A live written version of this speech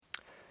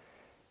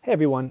Hey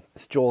everyone,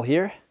 it's Joel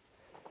here.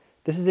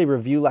 This is a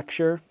review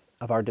lecture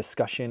of our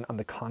discussion on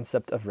the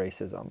concept of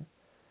racism.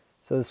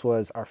 So this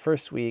was our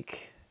first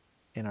week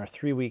in our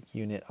 3-week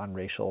unit on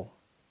racial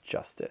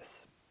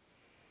justice.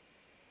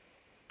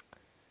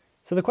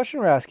 So the question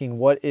we're asking,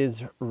 what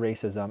is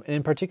racism? And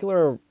in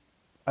particular,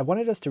 I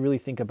wanted us to really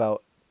think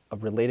about a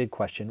related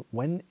question.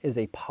 When is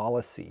a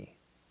policy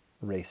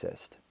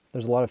racist?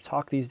 There's a lot of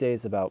talk these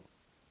days about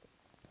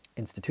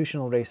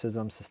institutional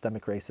racism,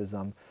 systemic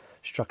racism,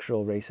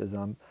 structural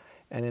racism.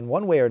 And in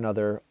one way or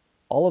another,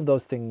 all of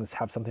those things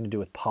have something to do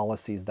with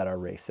policies that are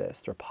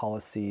racist or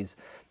policies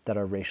that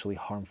are racially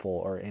harmful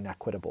or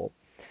inequitable.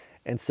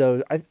 And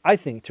so I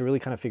think to really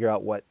kind of figure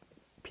out what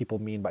people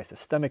mean by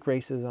systemic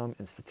racism,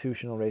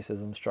 institutional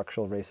racism,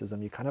 structural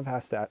racism,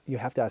 you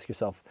have to ask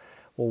yourself,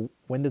 well,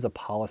 when does a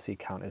policy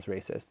count as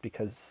racist?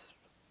 Because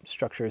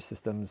structures,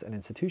 systems, and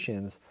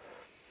institutions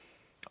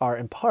are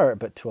in part,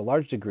 but to a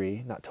large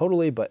degree, not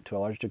totally, but to a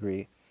large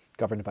degree,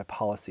 governed by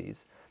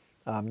policies.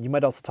 You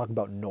might also talk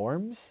about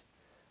norms.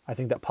 I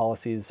think that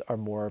policies are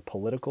more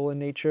political in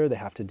nature. They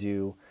have to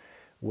do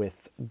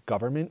with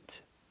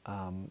government.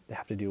 They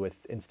have to do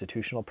with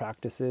institutional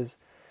practices.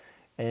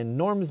 And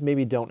norms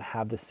maybe don't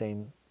have the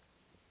same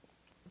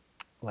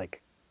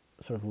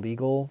sort of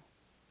legal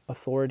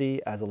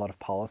authority as a lot of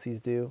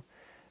policies do.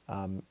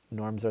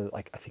 Norms are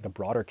I think a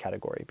broader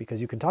category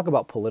because you can talk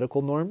about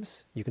political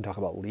norms, you can talk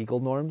about legal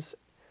norms,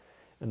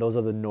 and those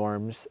are the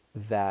norms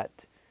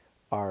that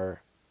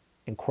are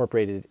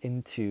incorporated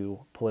into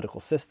political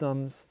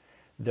systems.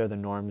 They're the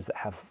norms that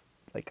have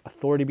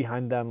authority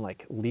behind them,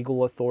 like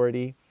legal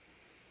authority.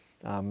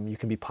 You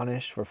can be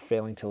punished for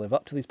failing to live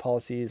up to these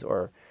policies,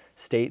 or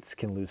states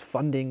can lose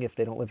funding if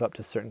they don't live up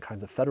to certain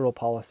kinds of federal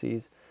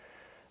policies.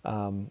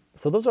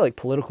 So those are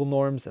political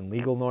norms and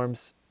legal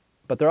norms.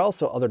 But there are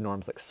also other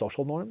norms like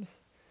social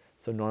norms.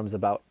 So norms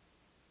about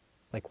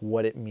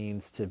what it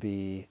means to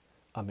be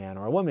a man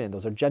or a woman.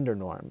 Those are gender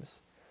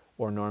norms.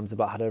 Or norms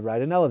about how to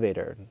ride an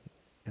elevator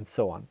and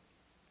so on.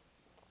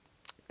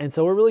 And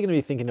so we're really going to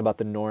be thinking about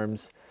the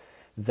norms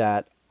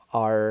that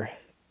are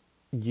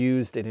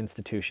used in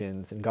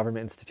institutions, in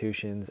government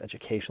institutions,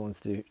 educational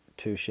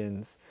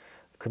institutions,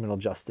 criminal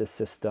justice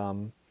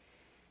system,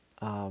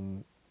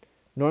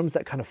 norms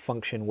that kind of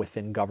function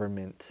within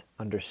government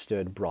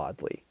understood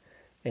broadly.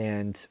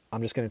 And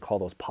I'm just going to call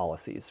those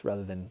policies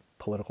rather than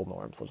political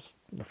norms. I'll just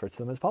refer to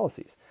them as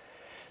policies.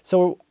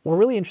 So we're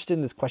really interested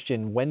in this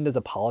question, when does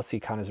a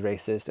policy count as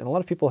racist? And a lot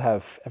of people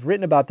have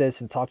written about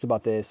this and talked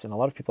about this, and a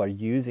lot of people are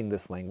using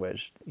this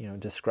language,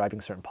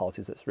 describing certain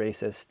policies as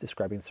racist,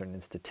 describing certain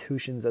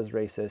institutions as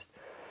racist.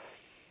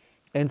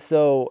 And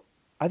so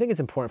I think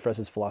it's important for us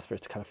as philosophers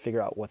to kind of figure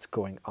out what's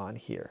going on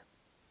here.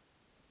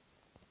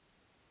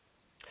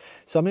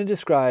 So I'm going to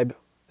describe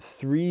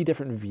three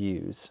different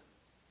views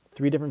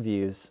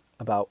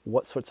about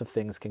what sorts of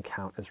things can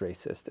count as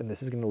racist. And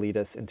this is going to lead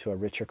us into a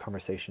richer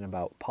conversation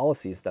about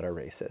policies that are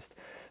racist.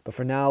 But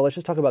for now, let's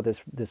just talk about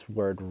this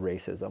word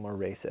racism or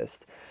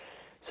racist.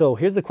 So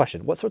here's the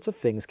question. What sorts of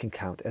things can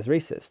count as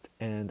racist?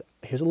 And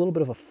here's a little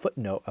bit of a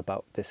footnote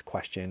about this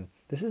question.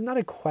 This is not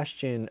a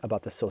question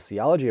about the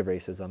sociology of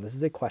racism. This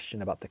is a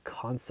question about the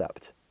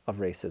concept of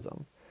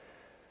racism.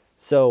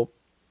 So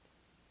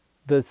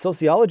the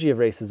sociology of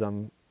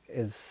racism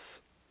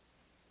is,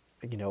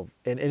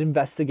 it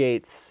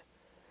investigates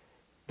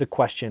the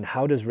question,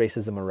 how does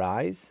racism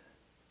arise?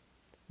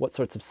 What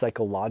sorts of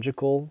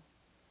psychological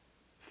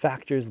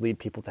factors lead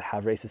people to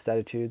have racist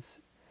attitudes?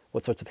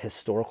 What sorts of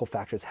historical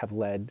factors have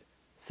led,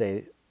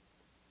 say,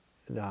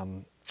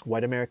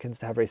 white Americans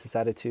to have racist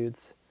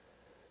attitudes?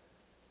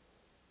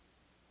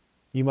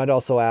 You might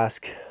also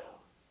ask,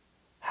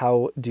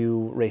 how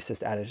do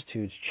racist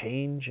attitudes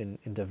change and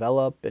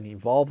develop and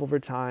evolve over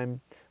time?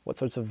 What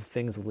sorts of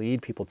things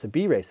lead people to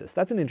be racist?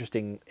 That's an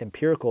interesting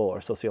empirical or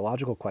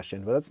sociological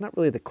question, but that's not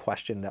really the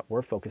question that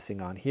we're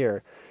focusing on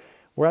here.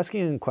 We're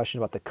asking a question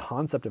about the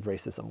concept of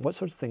racism. What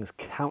sorts of things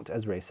count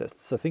as racist?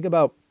 So think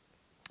about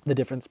the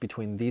difference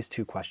between these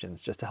two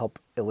questions just to help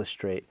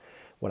illustrate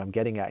what I'm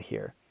getting at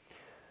here.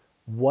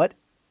 What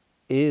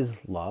is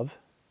love?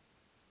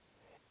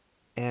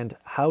 And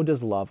how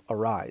does love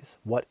arise?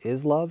 What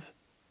is love?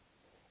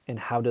 And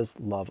how does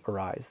love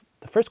arise?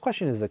 The first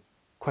question is a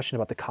question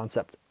about the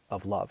concept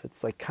of love.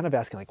 It's kind of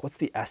asking what's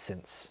the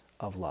essence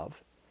of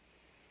love?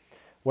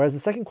 Whereas the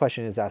second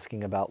question is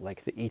asking about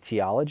the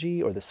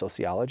etiology or the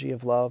sociology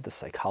of love, the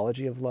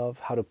psychology of love.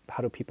 How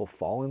do people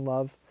fall in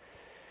love?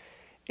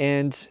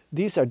 And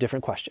these are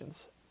different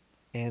questions.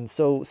 And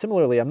so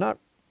similarly, I'm not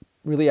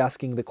really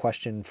asking the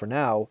question for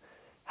now,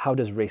 how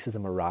does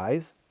racism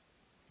arise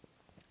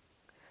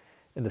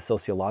in the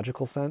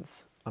sociological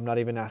sense? I'm not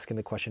even asking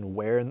the question,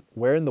 where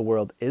in the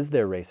world is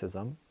there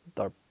racism?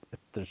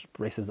 There's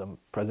racism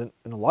present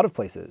in a lot of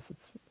places.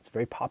 It's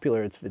very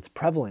popular. It's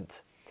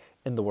prevalent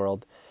in the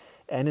world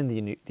and in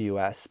the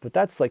U.S. But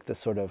that's the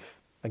sort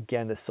of,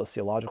 again, this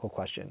sociological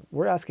question.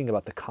 We're asking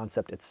about the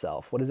concept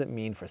itself. What does it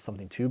mean for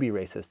something to be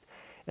racist?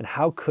 And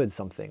how could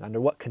something,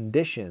 under what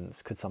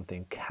conditions could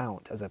something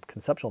count as a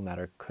conceptual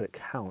matter, could it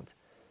count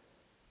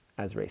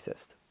as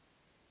racist?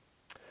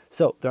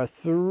 So there are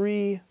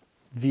three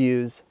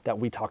views that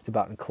we talked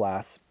about in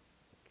class.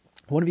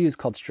 One view is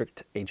called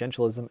strict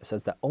agentialism. It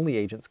says that only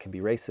agents can be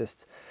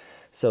racist.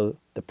 So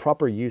the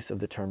proper use of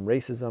the term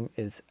racism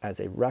is as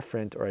a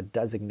referent or a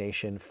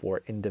designation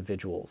for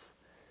individuals.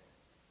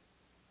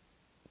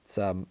 It's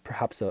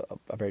perhaps a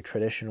very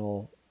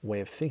traditional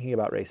way of thinking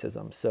about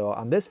racism. So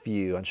on this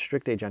view, on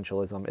strict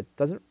agentialism, it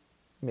doesn't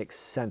make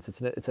sense.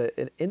 It's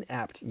an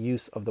inapt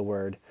use of the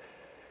word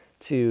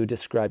to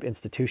describe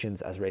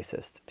institutions as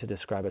racist, to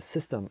describe a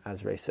system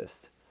as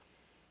racist,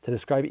 to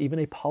describe even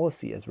a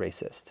policy as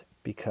racist,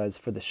 because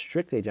for the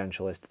strict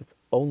agentialist, it's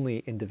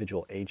only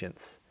individual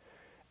agents.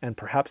 And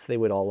perhaps they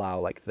would allow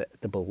like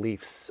the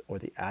beliefs or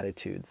the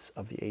attitudes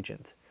of the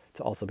agent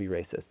to also be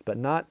racist, but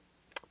not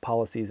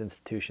policies,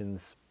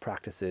 institutions,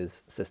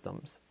 practices,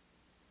 systems.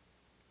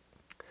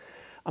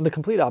 On the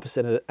complete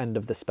opposite end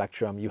of the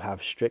spectrum, you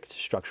have strict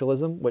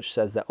structuralism, which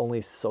says that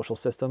only social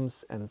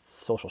systems and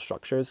social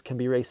structures can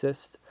be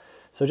racist.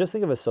 So just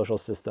think of a social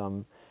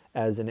system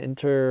as an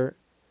interrelated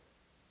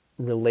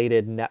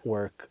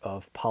network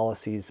of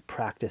policies,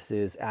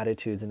 practices,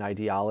 attitudes, and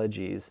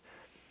ideologies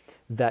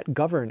that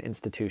govern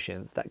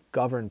institutions, that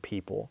govern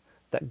people,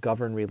 that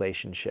govern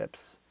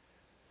relationships.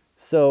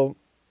 So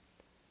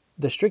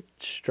the strict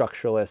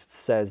structuralist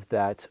says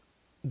that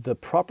the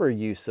proper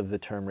use of the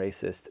term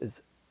racist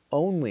is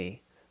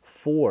only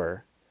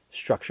for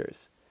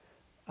structures.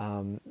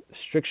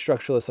 Strict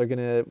structuralists are going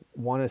to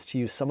want us to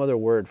use some other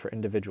word for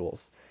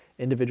individuals.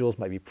 Individuals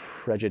might be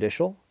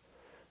prejudicial,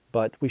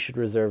 but we should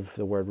reserve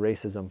the word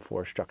racism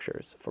for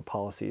structures, for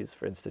policies,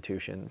 for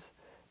institutions,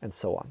 and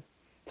so on.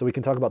 So we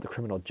can talk about the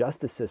criminal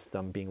justice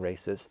system being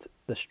racist,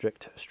 the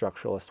strict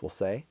structuralist will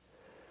say,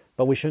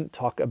 but we shouldn't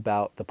talk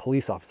about the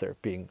police officer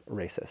being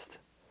racist.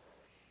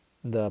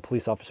 The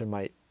police officer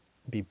might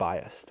be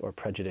biased or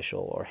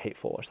prejudicial or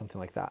hateful or something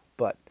like that,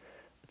 but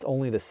it's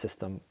only the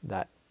system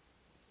that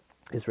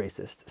is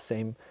racist.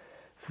 Same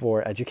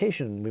for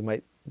education.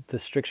 The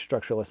strict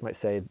structuralist might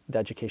say the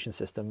education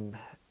system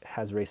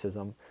has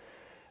racism,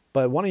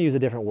 but want to use a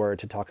different word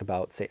to talk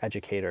about, say,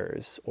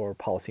 educators or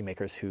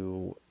policymakers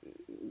who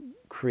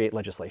create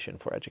legislation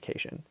for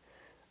education.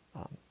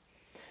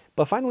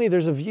 But finally,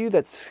 there's a view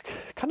that's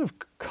kind of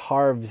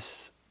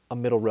carves a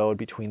middle road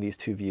between these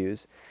two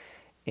views,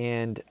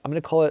 and I'm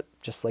going to call it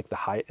just like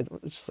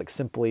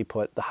simply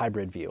put, the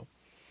hybrid view.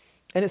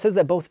 And it says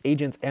that both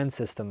agents and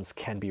systems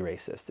can be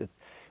racist.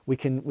 We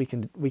can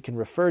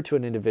refer to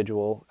an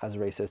individual as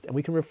racist, and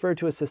we can refer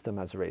to a system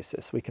as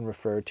racist. We can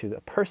refer to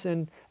the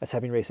person as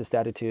having racist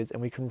attitudes, and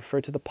we can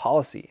refer to the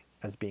policy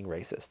as being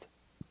racist.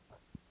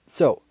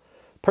 So,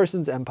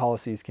 persons and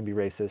policies can be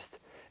racist.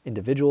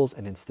 Individuals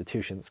and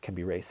institutions can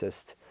be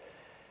racist.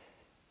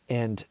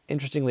 And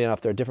interestingly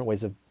enough, there are different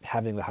ways of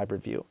having the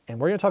hybrid view. And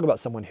we're going to talk about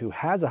someone who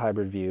has a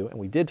hybrid view, and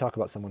we did talk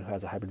about someone who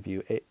has a hybrid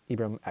view,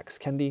 Ibram X.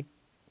 Kendi.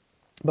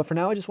 But for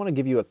now, I just want to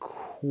give you a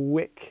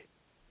quick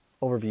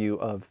overview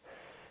of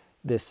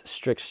this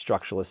strict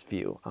structuralist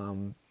view.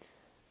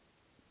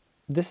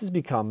 This has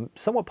become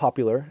somewhat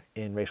popular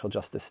in racial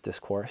justice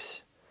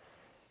discourse.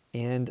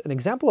 And an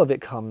example of it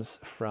comes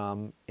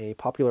from a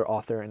popular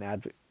author and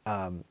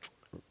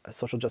a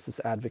social justice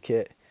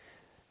advocate,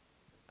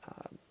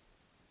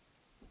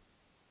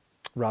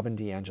 Robin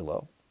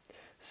DiAngelo.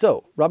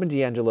 So Robin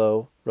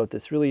DiAngelo wrote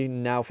this really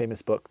now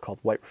famous book called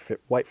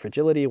White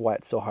Fragility, Why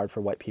It's So Hard for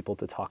White People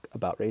to Talk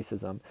About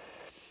Racism.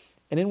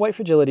 And in White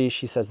Fragility,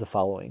 she says the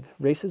following: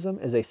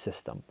 racism is a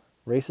system.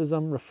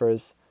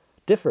 Racism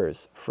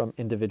differs from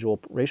individual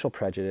racial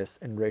prejudice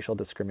and racial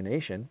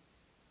discrimination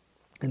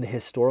in the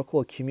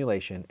historical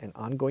accumulation and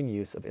ongoing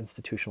use of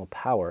institutional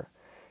power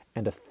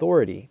and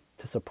authority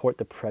to support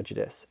the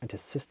prejudice and to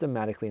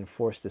systematically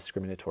enforce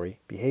discriminatory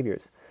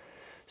behaviors.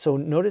 So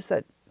notice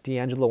that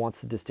DiAngelo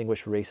wants to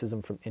distinguish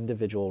racism from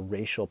individual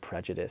racial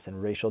prejudice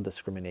and racial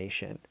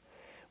discrimination.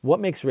 What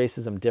makes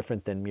racism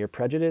different than mere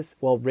prejudice?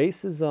 Well,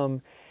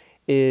 racism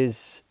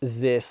is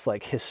this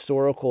like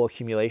historical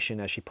accumulation,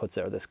 as she puts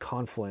it, or this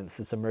confluence,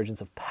 this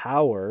emergence of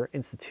power,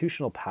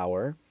 institutional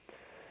power,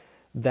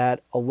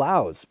 that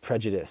allows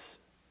prejudice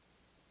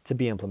to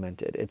be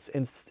implemented. It's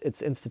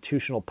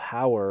institutional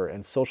power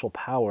and social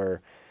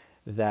power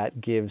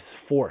that gives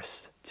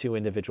force to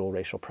individual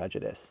racial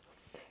prejudice.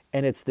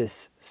 And it's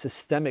this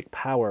systemic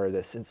power,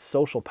 this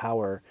social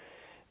power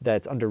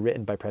that's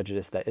underwritten by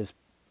prejudice that is,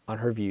 on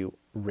her view,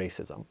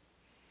 racism.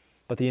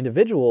 But the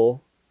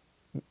individual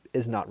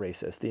is not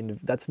racist.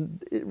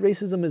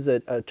 Racism is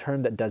a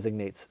term that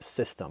designates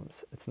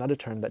systems. It's not a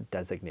term that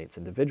designates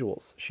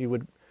individuals. She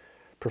would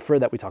prefer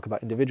that we talk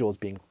about individuals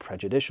being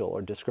prejudicial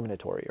or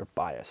discriminatory or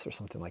biased or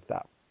something like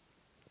that.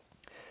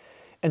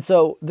 And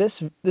so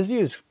this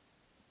view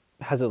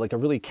has a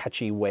really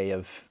catchy way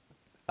of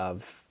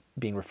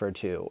being referred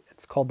to.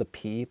 It's called the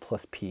P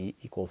plus P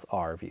equals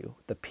R view.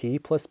 The P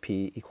plus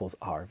P equals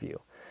R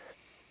view.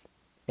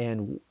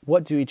 And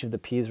what do each of the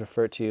P's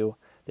refer to?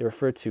 They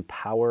refer to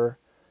power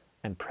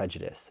and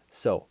prejudice.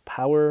 So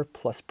power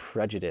plus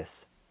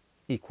prejudice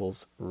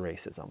equals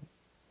racism.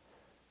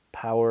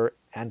 Power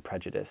and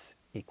prejudice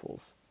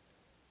equals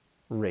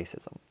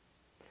racism.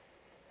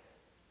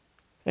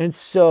 And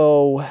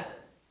so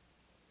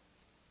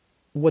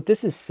what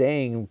this is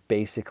saying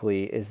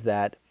basically is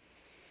that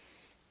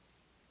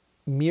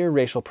mere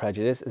racial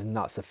prejudice is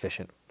not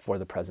sufficient for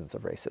the presence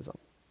of racism.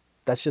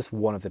 That's just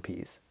one of the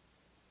P's.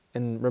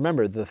 And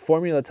remember, the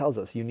formula tells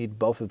us you need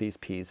both of these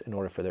P's in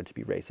order for there to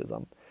be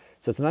racism.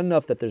 So it's not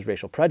enough that there's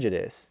racial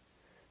prejudice.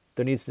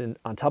 There needs to,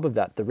 on top of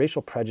that, the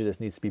racial prejudice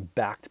needs to be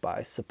backed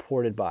by,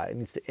 supported by, it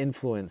needs to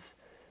influence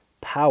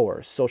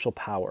power, social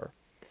power.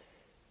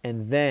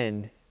 And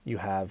then you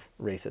have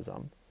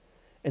racism.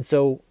 And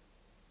so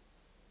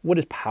what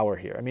is power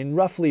here? I mean,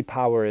 roughly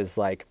power is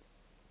like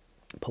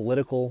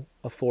political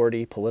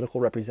authority,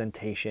 political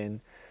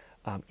representation,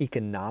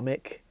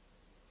 economic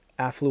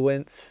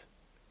affluence.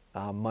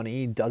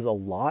 Money does a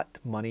lot.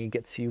 Money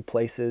gets you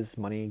places.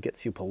 Money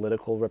gets you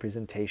political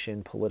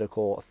representation,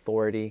 political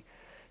authority,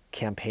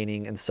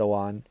 campaigning, and so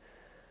on.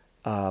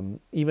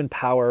 Even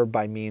power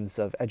by means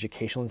of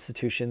educational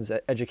institutions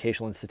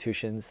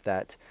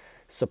that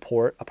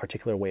support a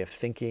particular way of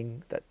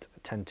thinking, that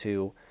tend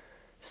to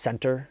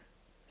center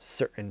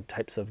certain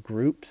types of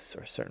groups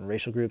or certain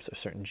racial groups or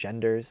certain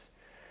genders.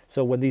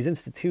 So when these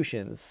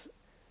institutions,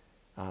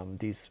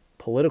 these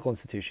political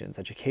institutions,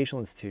 educational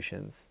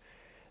institutions,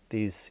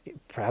 these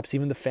perhaps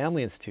even the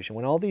family institution,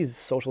 when all these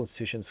social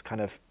institutions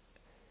kind of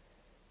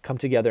come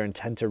together and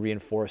tend to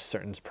reinforce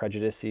certain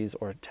prejudices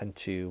or tend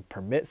to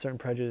permit certain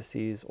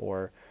prejudices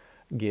or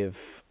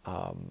give,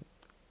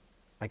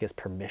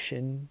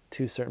 permission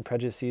to certain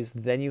prejudices,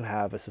 then you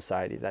have a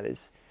society that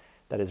is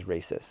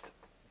racist.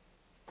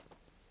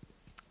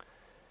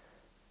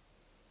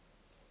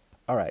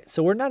 All right,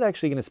 so we're not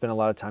actually going to spend a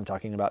lot of time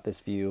talking about this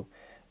view.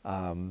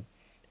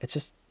 It's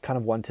just kind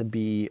of one to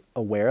be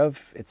aware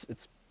of.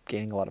 It's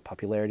gaining a lot of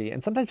popularity.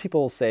 And sometimes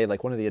people say,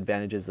 like, one of the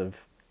advantages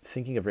of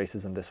thinking of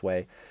racism this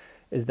way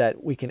is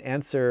that we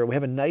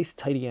have a nice,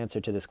 tidy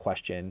answer to this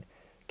question: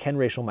 can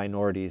racial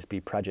minorities be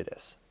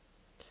prejudiced?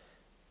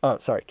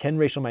 Can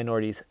racial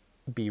minorities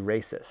be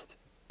racist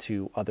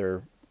to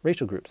other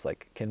racial groups?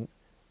 Like, can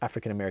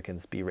African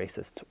Americans be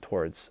racist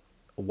towards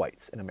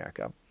whites in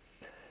America?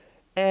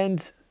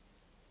 And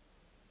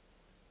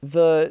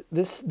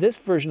this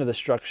version of the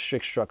strict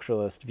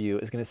structuralist view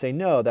is going to say,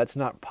 no, that's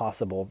not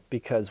possible.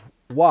 Because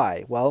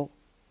why? Well,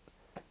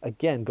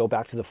 again, go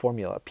back to the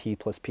formula, P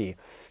plus P.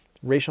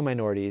 Racial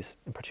minorities,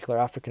 in particular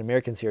African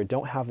Americans here,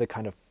 don't have the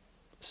kind of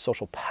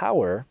social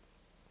power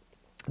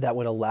that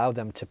would allow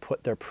them to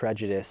put their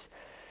prejudice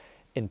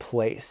in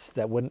place,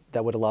 that would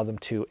allow them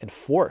to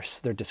enforce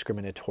their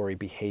discriminatory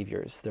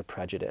behaviors, their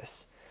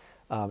prejudice.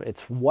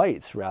 It's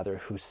whites, rather,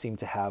 who seem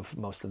to have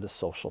most of the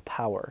social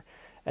power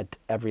at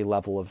every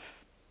level of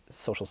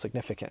social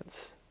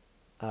significance.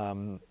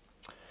 And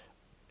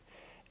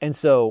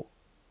so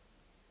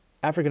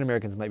African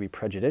Americans might be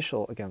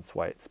prejudicial against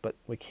whites, but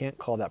we can't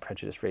call that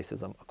prejudice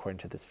racism according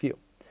to this view.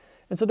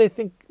 And so they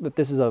think that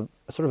this is a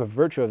sort of a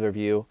virtue of their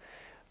view,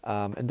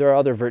 and there are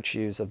other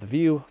virtues of the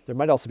view. There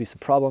might also be some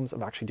problems.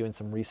 I'm actually doing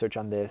some research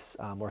on this,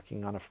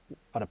 working on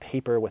a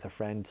paper with a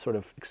friend, sort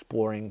of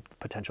exploring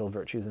potential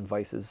virtues and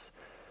vices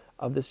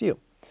of this view.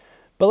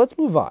 But let's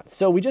move on.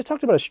 So we just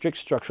talked about a strict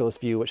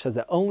structuralist view, which says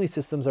that only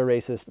systems are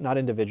racist, not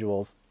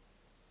individuals,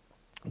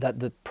 that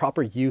the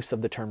proper use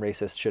of the term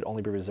racist should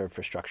only be reserved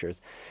for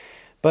structures.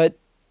 But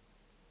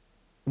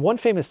one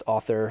famous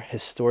author,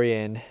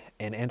 historian,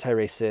 and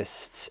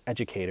anti-racist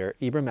educator,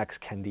 Ibram X.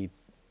 Kendi,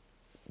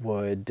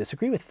 would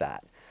disagree with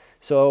that.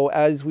 So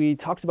as we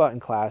talked about in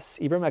class,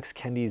 Ibram X.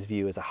 Kendi's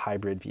view is a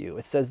hybrid view.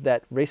 It says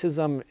that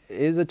racism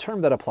is a term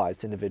that applies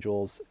to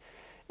individuals,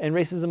 and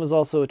racism is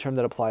also a term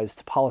that applies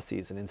to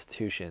policies and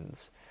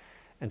institutions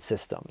and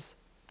systems.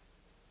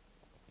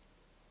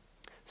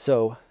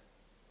 So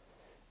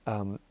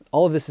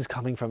all of this is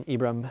coming from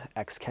Ibram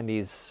X.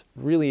 Kendi's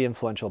really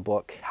influential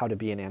book, How to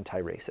Be an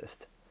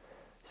Anti-Racist.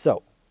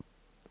 So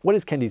what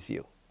is Kendi's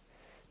view?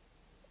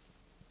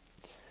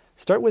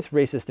 Start with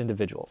racist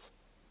individuals.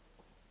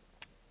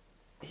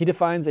 He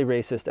defines a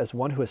racist as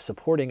one who is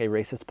supporting a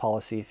racist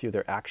policy through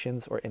their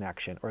actions or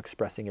inaction or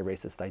expressing a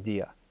racist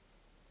idea.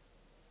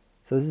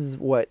 So this is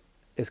what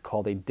is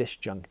called a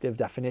disjunctive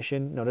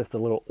definition. Notice the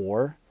little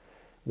or.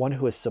 One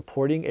who is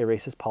supporting a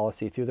racist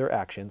policy through their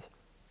actions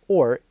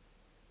or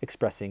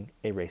expressing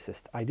a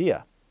racist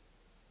idea.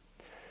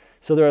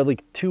 So there are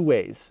like two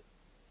ways,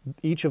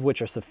 each of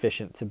which are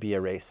sufficient to be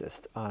a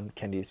racist on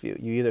Kendi's view.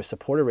 You either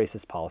support a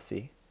racist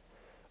policy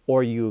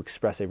or you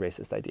express a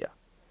racist idea.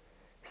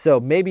 So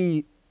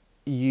maybe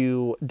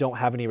you don't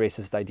have any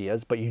racist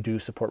ideas, but you do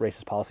support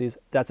racist policies.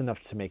 That's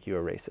enough to make you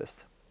a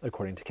racist,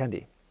 according to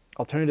Kendi.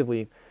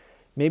 Alternatively,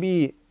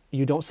 maybe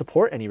you don't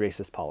support any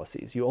racist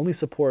policies. You only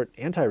support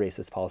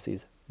anti-racist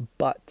policies,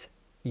 but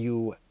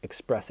you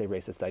express a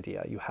racist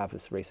idea. You have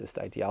this racist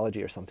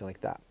ideology or something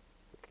like that.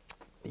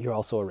 You're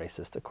also a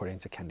racist, according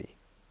to Kendi.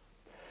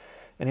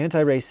 An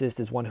anti-racist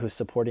is one who is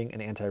supporting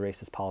an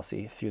anti-racist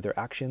policy through their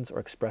actions or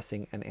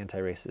expressing an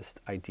anti-racist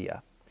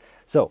idea.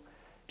 So,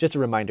 just a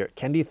reminder,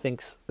 Kendi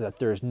thinks that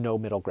there is no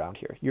middle ground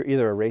here. You're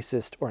either a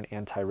racist or an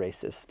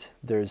anti-racist.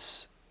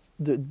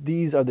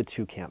 These are the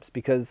two camps,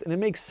 and it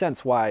makes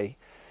sense why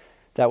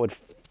that would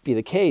be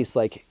the case,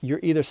 like you're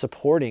either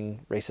supporting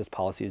racist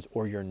policies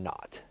or you're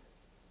not.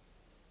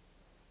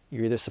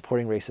 You're either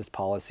supporting racist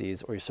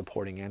policies or you're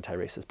supporting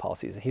anti-racist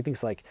policies. And he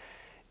thinks like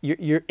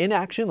you're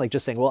inaction, like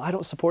just saying, well, I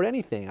don't support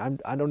anything.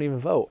 I don't even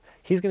vote.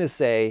 He's going to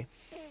say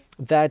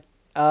that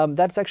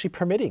that's actually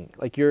permitting.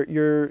 Like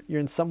you're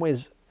in some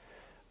ways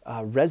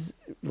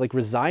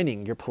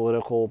resigning your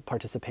political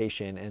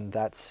participation, and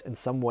that's in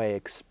some way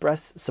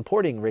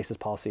supporting racist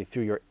policy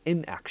through your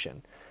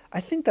inaction. I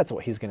think that's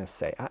what he's going to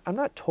say. I'm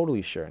not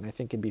totally sure, and I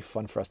think it'd be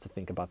fun for us to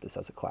think about this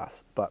as a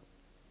class. But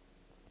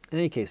in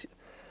any case,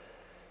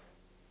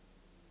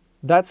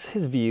 that's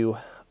his view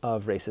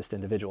of racist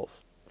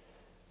individuals.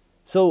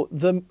 So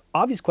the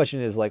obvious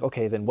question is like,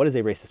 okay, then what is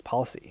a racist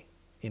policy?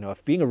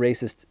 If being a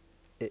racist,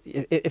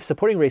 if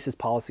supporting racist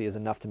policy is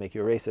enough to make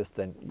you a racist,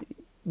 then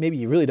maybe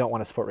you really don't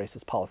want to support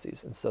racist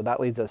policies. And so that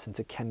leads us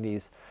into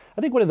Kendi's,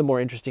 I think one of the more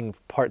interesting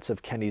parts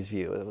of Kendi's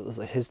view, was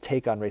his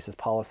take on racist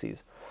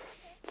policies.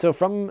 So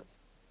from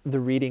the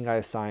reading I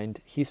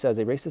assigned, he says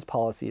a racist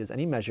policy is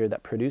any measure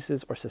that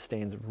produces or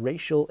sustains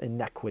racial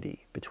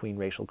inequity between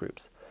racial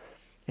groups.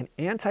 An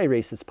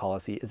anti-racist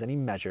policy is any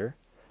measure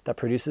that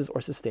produces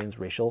or sustains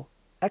racial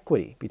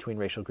equity between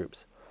racial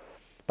groups.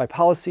 By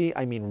policy,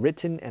 I mean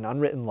written and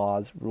unwritten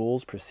laws,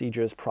 rules,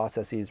 procedures,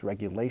 processes,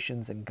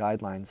 regulations, and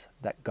guidelines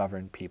that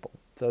govern people.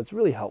 So it's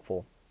really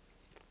helpful,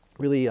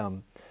 really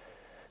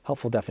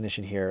helpful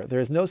definition here. There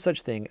is no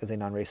such thing as a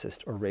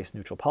non-racist or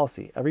race-neutral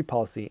policy. Every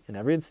policy in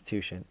every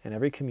institution, in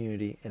every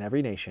community, in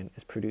every nation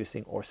is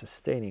producing or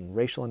sustaining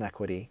racial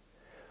inequity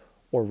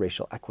or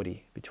racial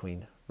equity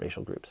between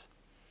racial groups.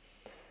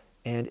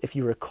 And if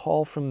you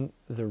recall from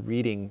the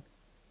reading,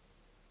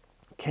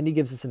 Kendi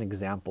gives us an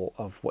example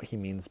of what he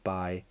means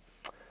by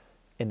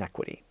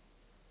inequity.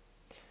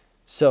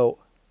 So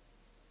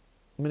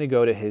I'm going to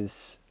go to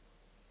his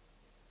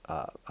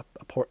a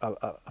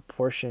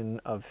portion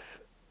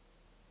of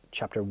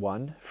chapter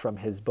 1 from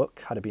his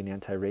book, How to Be an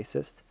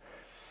Anti-Racist.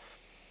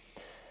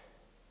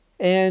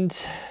 And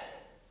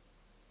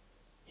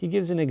he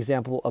gives an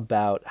example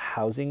about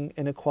housing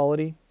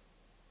inequality.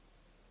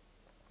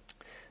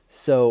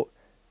 So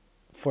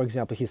for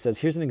example, he says,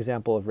 here's an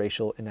example of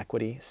racial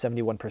inequity.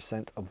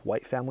 71% of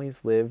white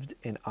families lived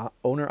in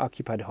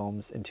owner-occupied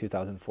homes in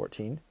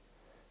 2014,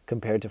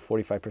 compared to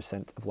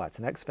 45% of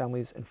Latinx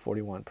families and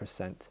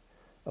 41%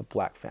 of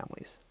black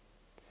families.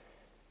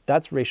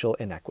 That's racial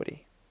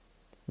inequity.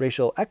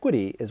 Racial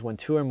equity is when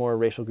two or more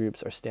racial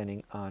groups are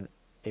standing on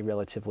a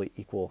relatively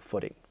equal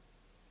footing.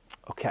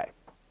 Okay.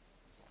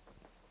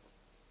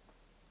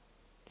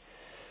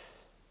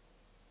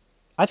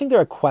 I think there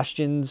are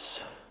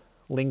questions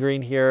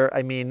lingering here.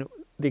 I mean,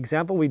 the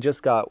example we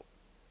just got,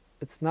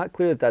 it's not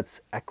clear that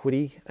that's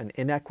equity and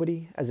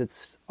inequity as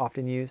it's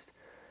often used.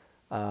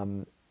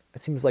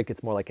 It seems like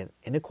it's more like an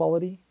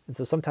inequality. And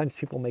so sometimes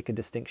people make a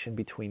distinction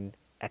between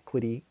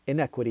equity,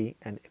 inequity,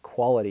 and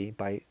equality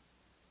by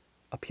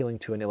appealing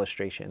to an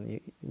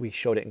illustration. We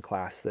showed it in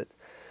class that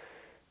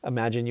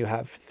imagine you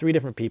have 3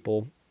 different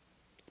people,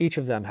 each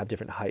of them have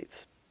different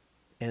heights,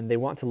 and they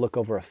want to look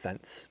over a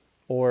fence.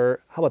 Or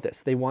how about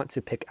this? They want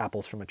to pick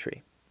apples from a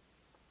tree.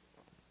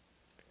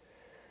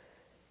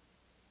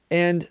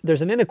 And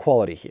there's an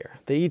inequality here.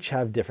 They each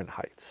have different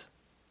heights.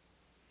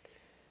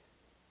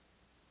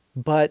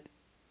 But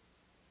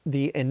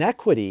the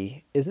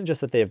inequity isn't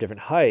just that they have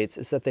different heights,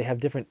 it's that they have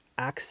different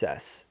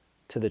access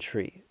to the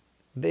tree.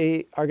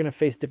 They are going to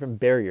face different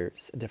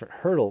barriers and different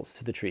hurdles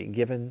to the tree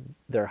given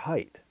their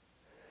height.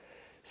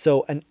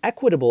 So an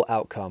equitable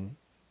outcome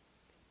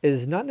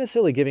is not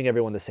necessarily giving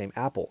everyone the same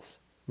apples.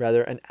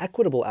 Rather, an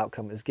equitable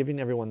outcome is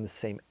giving everyone the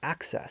same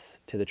access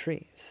to the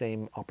tree,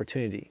 same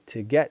opportunity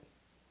to get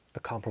a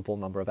comparable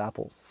number of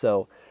apples.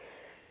 So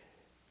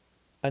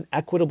an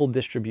equitable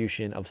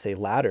distribution of, say,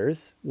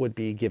 ladders would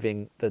be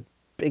giving the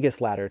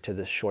biggest ladder to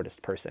the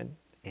shortest person,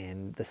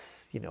 and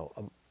this,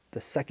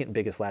 the second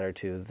biggest ladder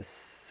to the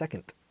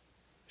second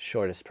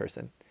shortest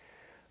person.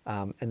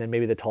 And then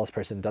maybe the tallest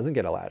person doesn't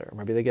get a ladder, or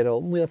maybe they get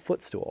only a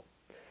footstool.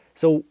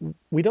 So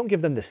we don't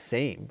give them the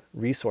same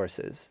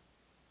resources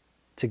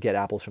to get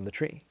apples from the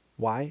tree.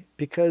 Why?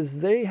 Because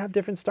they have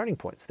different starting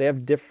points. They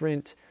have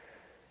different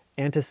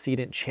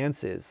antecedent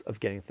chances of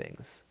getting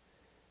things.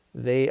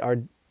 They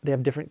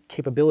have different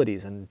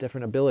capabilities and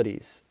different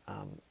abilities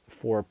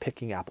for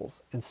picking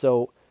apples. And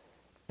so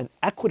an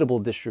equitable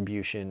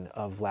distribution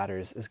of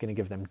ladders is going to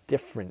give them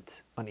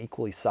different,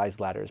 unequally sized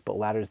ladders, but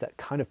ladders that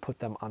kind of put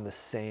them on the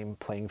same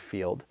playing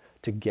field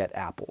to get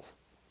apples.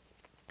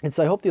 And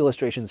so I hope the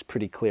illustration is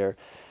pretty clear.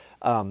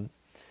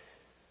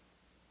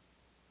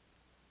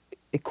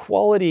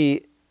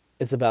 Equality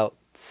is about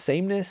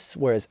sameness,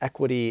 whereas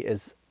equity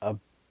is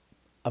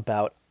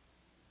about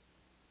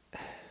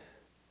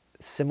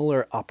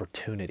similar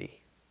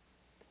opportunity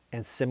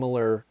and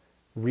similar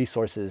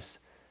resources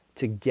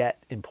to get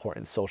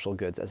important social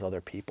goods as other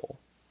people.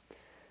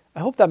 I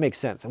hope that makes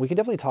sense, and we can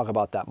definitely talk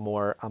about that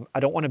more. I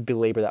don't want to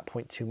belabor that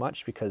point too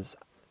much because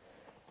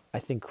I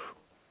think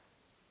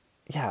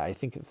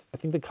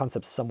the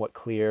concept's somewhat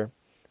clear.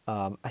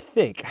 I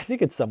think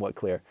it's somewhat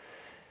clear,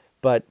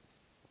 but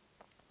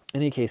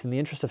In any case, in the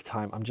interest of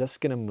time, I'm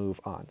just going to move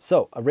on.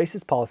 So, a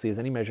racist policy is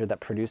any measure that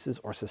produces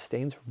or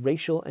sustains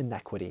racial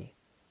inequity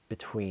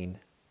between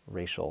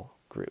racial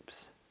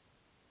groups.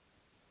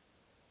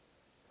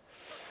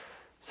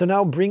 So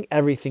now bring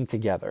everything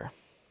together.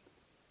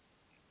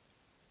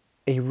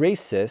 A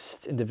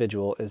racist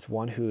individual is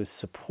one who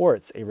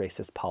supports a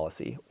racist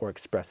policy or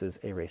expresses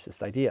a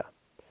racist idea.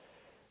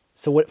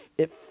 So what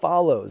it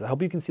follows, I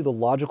hope you can see the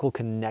logical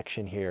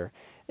connection here.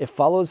 It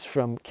follows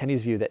from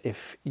Kendi's view that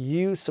if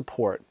you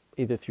support,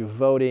 either through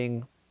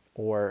voting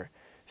or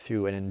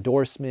through an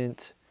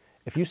endorsement,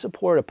 if you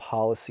support a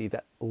policy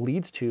that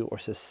leads to or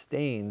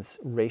sustains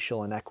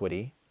racial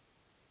inequity,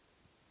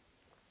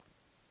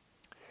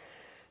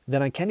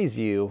 then on Kendi's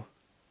view,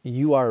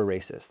 you are a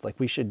racist. Like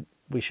we should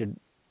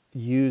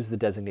use the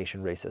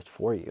designation racist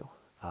for you.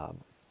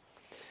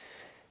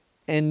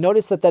 And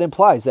notice that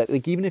implies that,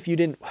 like, even if you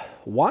didn't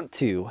want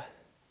to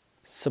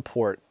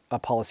support a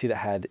policy that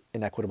had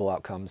inequitable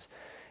outcomes,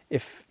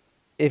 if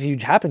you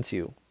happen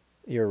to,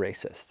 you're a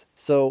racist.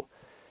 So,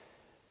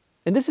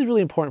 and this is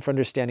really important for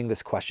understanding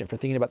this question, for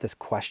thinking about this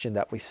question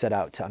that we set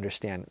out to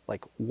understand.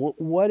 Like,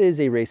 what is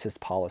a racist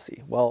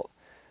policy? Well,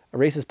 a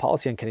racist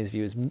policy, on Kendi's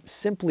view, is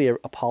simply a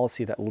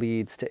policy that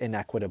leads to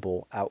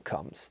inequitable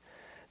outcomes,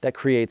 that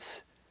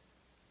creates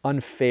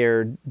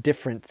unfair,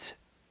 different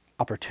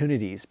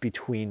opportunities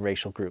between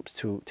racial groups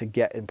to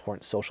get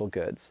important social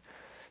goods.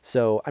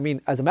 So, I mean,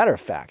 as a matter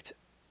of fact,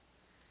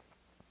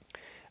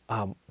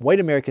 white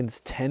Americans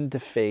tend to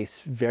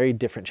face very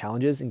different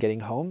challenges in getting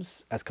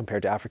homes as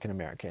compared to African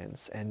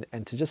Americans. And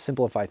to just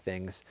simplify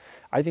things,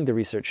 I think the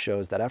research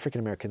shows that African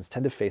Americans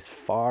tend to face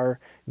far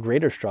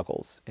greater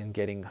struggles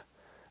in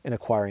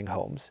acquiring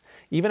homes.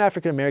 Even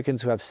African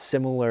Americans who have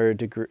similar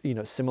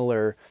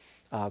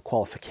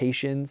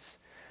qualifications,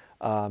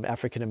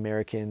 African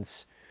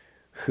Americans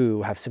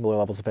who have similar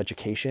levels of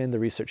education, the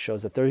research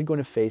shows that they're going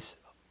to face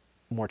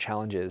more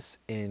challenges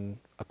in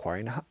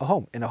acquiring a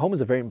home. And a home is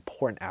a very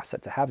important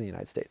asset to have in the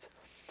United States.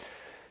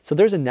 So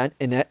there's an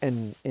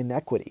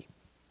inequity.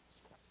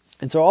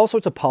 And so all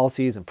sorts of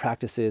policies and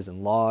practices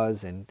and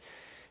laws and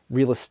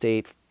real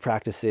estate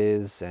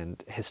practices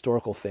and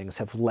historical things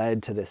have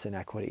led to this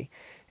inequity.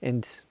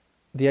 And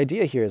the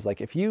idea here is, like,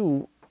 if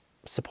you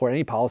support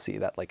any policy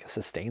that, like,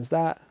 sustains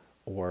that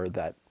or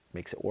that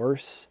makes it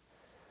worse,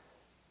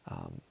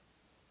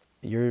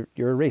 you're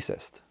a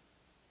racist,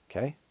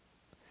 okay?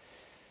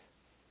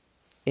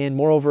 And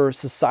moreover,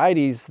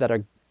 societies that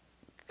are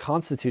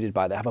constituted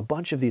by that have a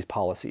bunch of these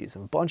policies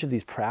and a bunch of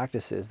these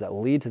practices that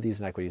lead to these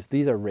inequities.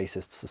 These are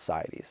racist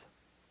societies.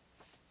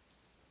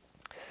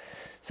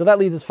 So that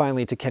leads us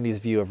finally to Kendi's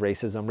view of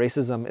racism.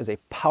 Racism is a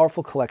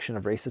powerful collection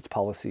of racist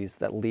policies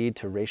that lead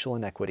to racial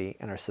inequity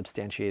and are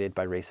substantiated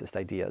by racist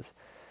ideas.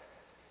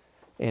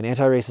 And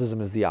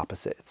anti-racism is the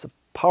opposite. It's a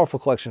powerful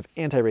collection of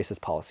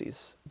anti-racist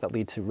policies that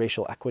lead to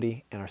racial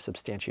equity and are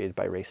substantiated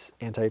by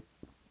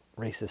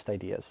anti-racist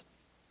ideas.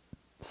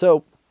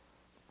 So,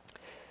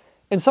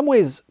 in some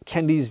ways,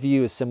 Kendi's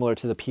view is similar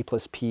to the P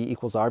plus P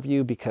equals R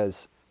view,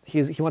 because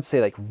he wants to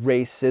say, like,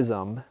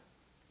 racism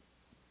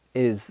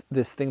is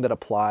this thing that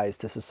applies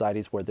to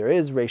societies where there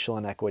is racial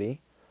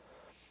inequity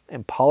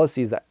and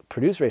policies that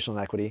produce racial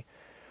inequity,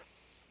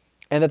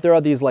 and that there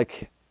are these,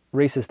 like,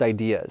 racist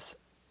ideas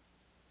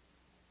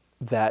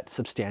that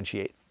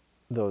substantiate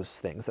those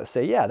things, that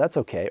say, yeah, that's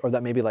okay, or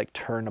that maybe, like,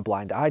 turn a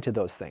blind eye to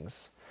those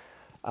things.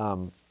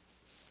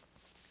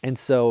 And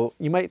so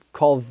you might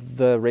call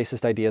the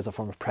racist ideas a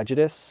form of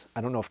prejudice.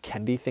 I don't know if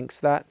Kendi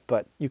thinks that,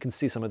 but you can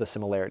see some of the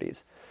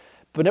similarities.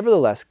 But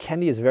nevertheless,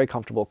 Kendi is very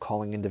comfortable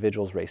calling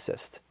individuals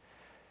racist.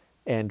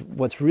 And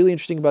what's really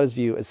interesting about his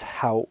view is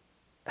how,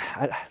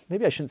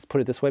 maybe I shouldn't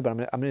put it this way, but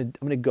I'm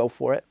gonna go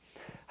for it,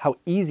 how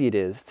easy it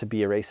is to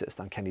be a racist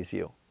on Kendi's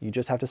view. You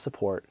just have to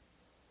support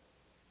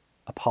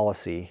a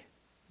policy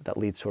that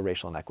leads to a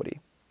racial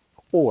inequity,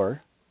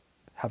 or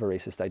have a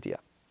racist idea.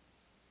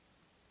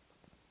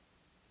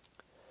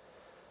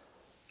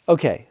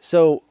 Okay,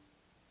 so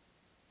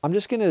I'm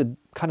just going to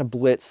kind of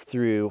blitz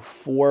through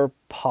 4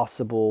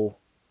 possible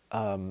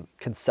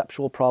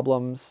conceptual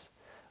problems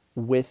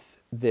with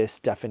this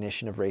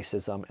definition of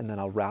racism, and then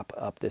I'll wrap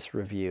up this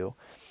review.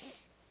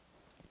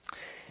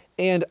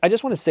 And I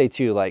just want to say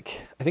too, like,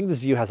 I think this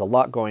view has a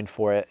lot going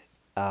for it.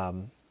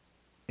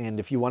 And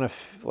if you want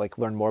to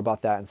learn more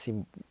about that and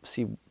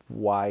see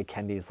why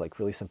Kendi is, like,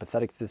 really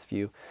sympathetic to this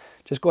view,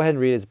 just go ahead and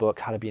read his book,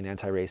 How to Be an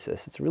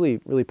Anti-Racist. It's a really,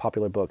 really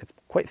popular book. It's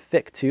quite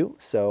thick too,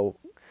 so,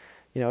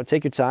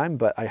 take your time,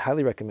 but I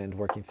highly recommend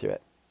working through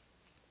it.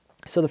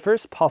 So the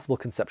first possible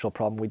conceptual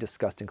problem we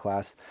discussed in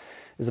class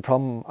is a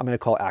problem I'm going to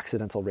call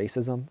accidental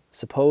racism.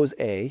 Suppose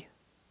A,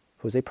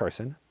 who is a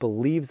person,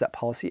 believes that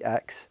policy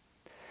X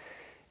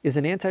is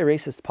an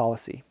anti-racist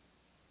policy.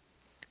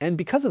 And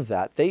because of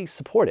that, they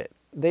support it.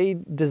 They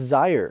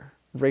desire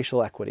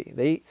racial equity.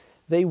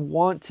 They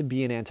want to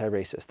be an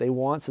anti-racist. They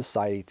want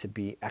society to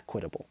be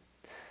equitable.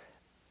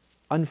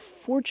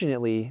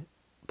 Unfortunately,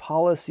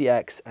 policy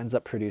X ends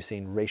up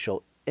producing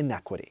racial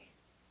inequity.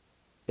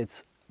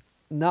 It's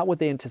not what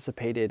they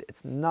anticipated.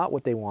 It's not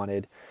what they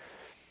wanted.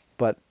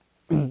 But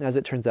as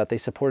it turns out, they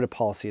supported a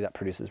policy that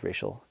produces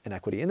racial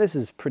inequity. And this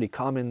is pretty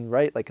common,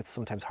 right? Like, it's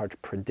sometimes hard to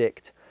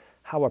predict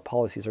how our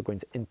policies are going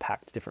to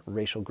impact different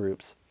racial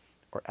groups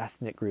or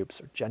ethnic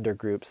groups or gender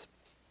groups.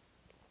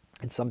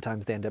 And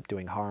sometimes they end up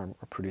doing harm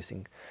or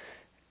producing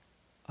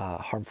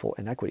harmful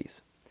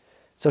inequities.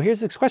 So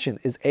here's this question: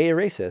 is A a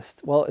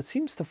racist? Well, it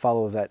seems to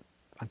follow that,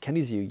 on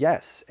Kendi's view,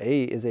 yes,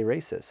 A is a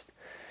racist.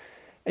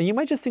 And you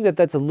might just think that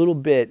that's a little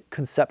bit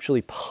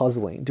conceptually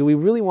puzzling. Do we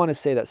really want to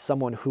say that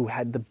someone who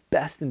had the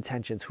best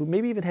intentions, who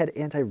maybe even had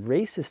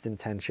anti-racist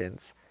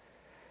intentions,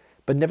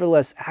 but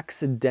nevertheless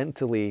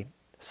accidentally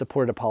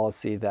supported a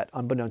policy that,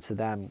 unbeknownst to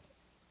them,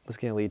 was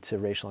going to lead to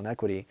racial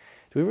inequity,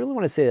 do we really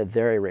want to say that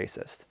they're a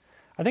racist?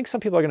 I think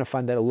some people are going to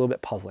find that a little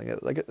bit puzzling.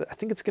 Like, I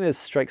think it's going to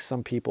strike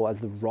some people as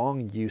the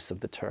wrong use of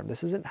the term.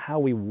 This isn't how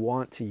we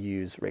want to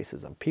use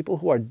racism. People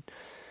who are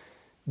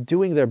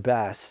doing their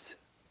best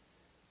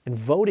and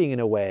voting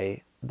in a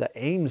way that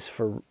aims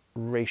for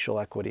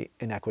racial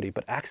inequity,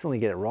 but accidentally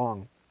get it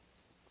wrong,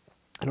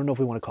 I don't know if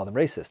we want to call them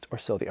racist, or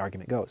so the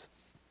argument goes.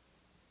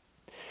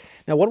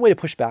 Now, one way to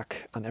push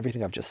back on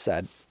everything I've just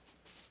said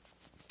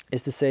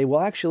is to say,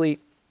 well, actually,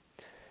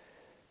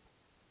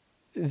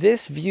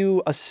 this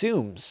view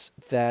assumes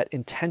that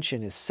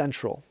intention is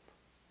central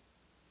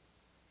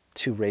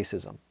to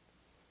racism.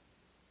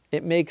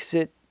 It makes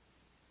it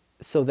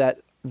so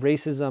that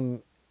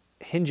racism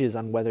hinges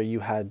on whether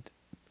you had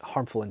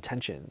harmful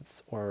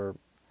intentions or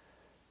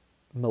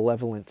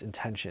malevolent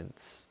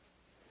intentions.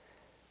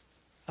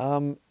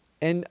 And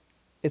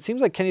it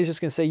seems like Kendi's just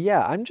going to say,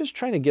 yeah, I'm just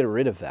trying to get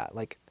rid of that.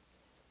 Like,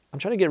 I'm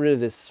trying to get rid of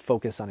this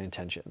focus on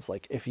intentions.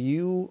 Like, if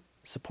you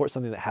support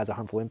something that has a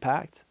harmful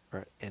impact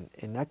or an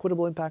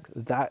inequitable impact,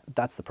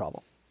 that's the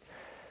problem.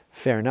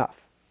 Fair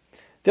enough.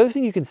 The other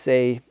thing you can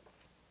say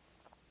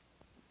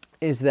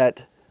is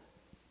that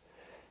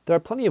there are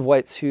plenty of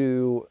whites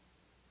who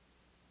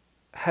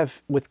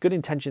have, with good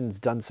intentions,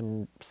 done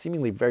some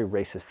seemingly very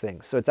racist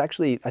things. So it's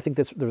actually, I think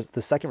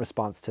the second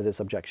response to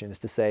this objection is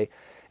to say,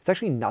 it's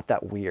actually not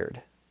that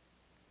weird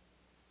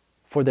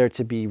for there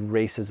to be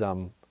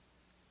racism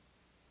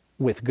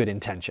with good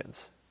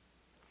intentions.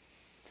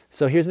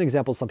 So here's an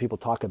example some people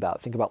talk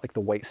about. Think about like the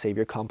white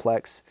savior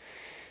complex.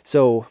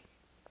 So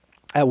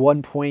at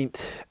one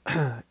point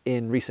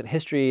in recent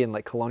history, in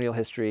like colonial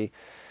history,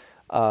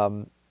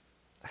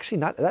 actually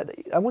not that,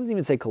 I wouldn't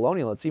even say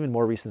colonial, it's even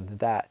more recent than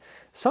that.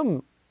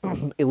 Some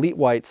elite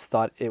whites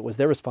thought it was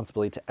their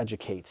responsibility to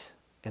educate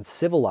and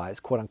civilize,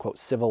 quote unquote,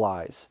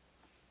 civilize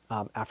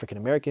African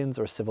Americans,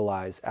 or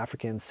civilize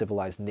Africans,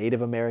 civilize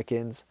Native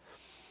Americans.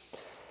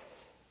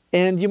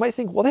 And you might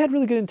think, well, they had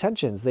really good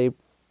intentions.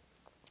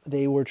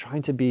 They were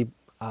trying to be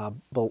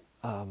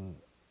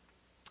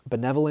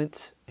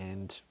benevolent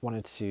and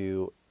wanted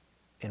to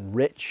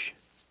enrich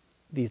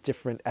these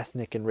different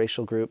ethnic and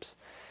racial groups.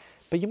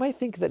 But you might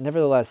think that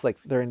nevertheless, like,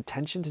 their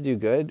intention to do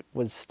good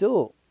was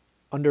still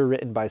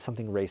underwritten by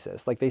something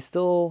racist. Like, there's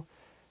still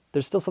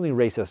something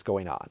racist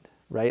going on,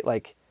 right?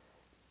 Like,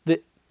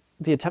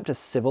 the attempt to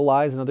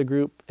civilize another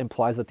group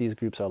implies that these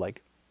groups are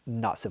like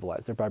not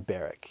civilized, they're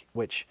barbaric,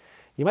 which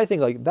you might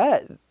think like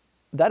that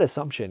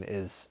assumption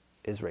is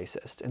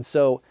racist. And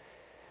so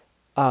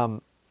so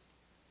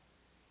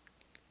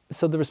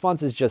the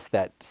response is just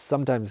that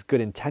sometimes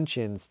good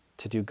intentions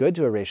to do good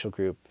to a racial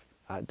group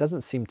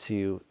doesn't seem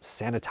to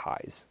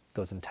sanitize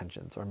those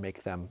intentions or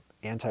make them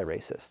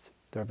anti-racist.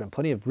 There have been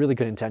plenty of really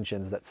good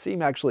intentions that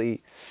seem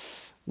actually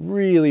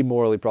really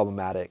morally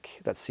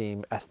problematic, that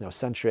seem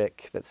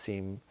ethnocentric, that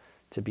seem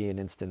to be an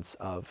instance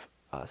of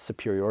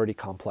superiority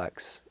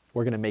complex.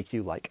 We're going to make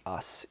you like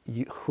us.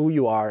 Who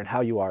you are and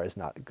how you are is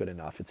not good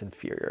enough. It's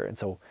inferior. And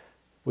so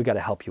we got to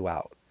help you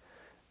out.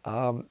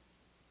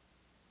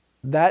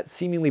 That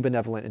seemingly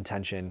benevolent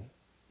intention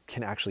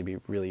can actually be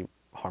really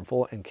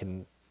harmful and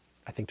can,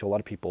 I think, to a lot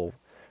of people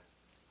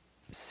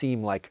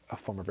seem like a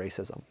form of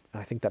racism.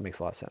 And I think that makes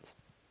a lot of sense.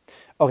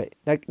 Okay,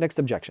 next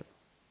objection.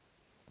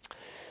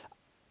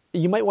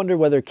 You might wonder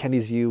whether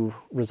Kendi's view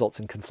results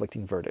in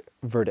conflicting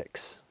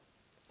verdicts.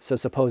 So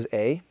suppose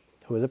A,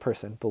 who is a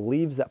person,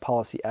 believes that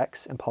policy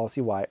X and policy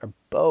Y are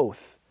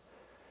both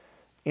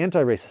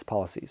anti-racist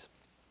policies.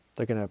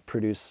 They're going to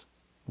produce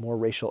more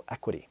racial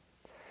equity.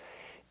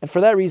 And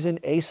for that reason,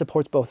 A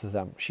supports both of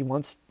them. She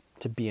wants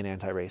to be an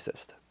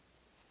anti-racist.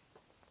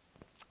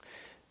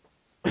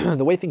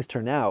 The way things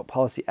turn out,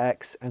 policy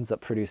X ends up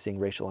producing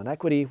racial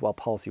inequity, while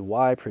policy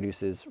Y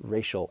produces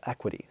racial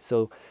equity.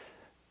 So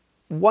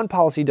one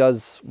policy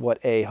does what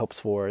A hopes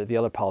for, the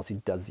other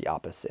policy does the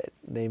opposite.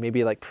 They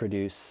maybe like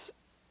produce,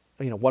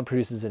 one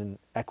produces an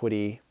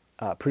equity,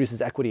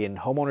 produces equity in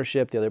home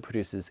ownership, the other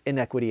produces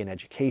inequity in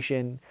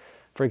education,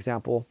 for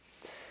example.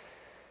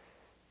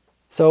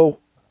 So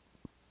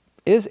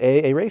is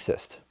A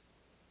racist?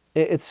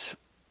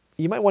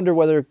 You might wonder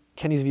whether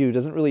Kendi's view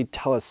doesn't really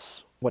tell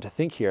us what to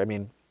think here. I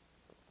mean,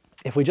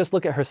 if we just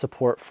look at her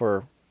support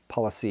for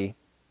policy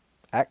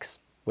X,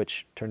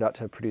 which turned out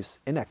to produce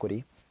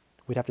inequity,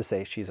 we'd have to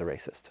say she's a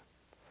racist.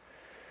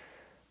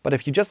 But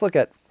if you just look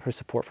at her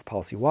support for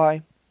policy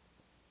Y,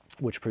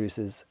 which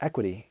produces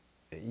equity,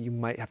 you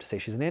might have to say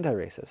she's an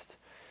anti-racist.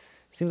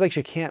 Seems like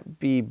she can't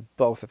be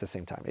both at the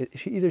same time.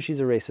 Either she's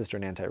a racist or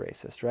an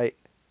anti-racist, right?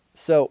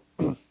 So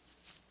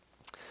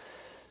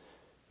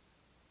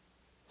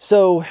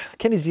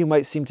Kendi's view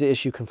might seem to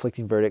issue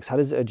conflicting verdicts. How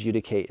does it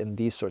adjudicate in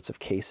these sorts of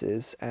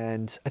cases?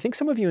 And I think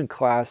some of you in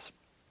class,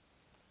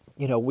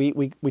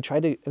 we try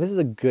to, and this is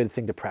a good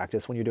thing to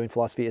practice when you're doing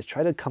philosophy, is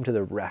try to come to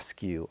the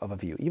rescue of a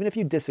view, even if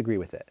you disagree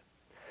with it.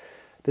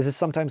 This is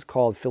sometimes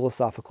called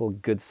philosophical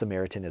Good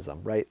Samaritanism,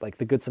 right? Like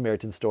the Good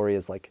Samaritan story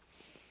is like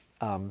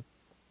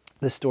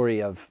the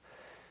story of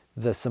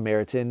the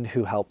Samaritan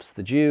who helps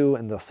the Jew,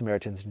 and the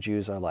Samaritans and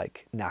Jews are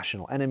like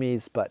national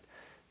enemies, but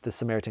the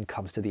Samaritan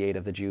comes to the aid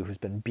of the Jew who's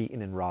been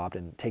beaten and robbed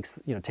and takes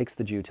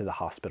the Jew to the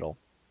hospital.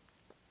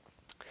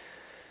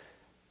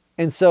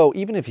 And so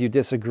even if you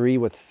disagree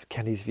with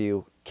Kendi's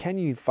view, can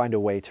you find a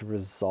way to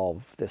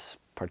resolve this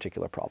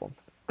particular problem?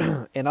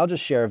 And I'll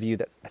just share a view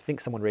that I think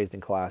someone raised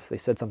in class. They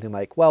said something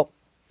like, well,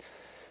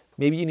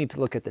 maybe you need to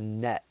look at the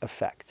net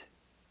effect.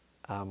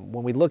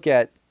 When we look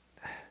at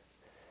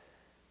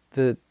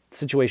the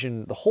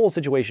situation, the whole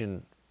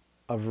situation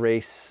of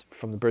race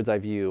from the bird's eye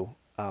view,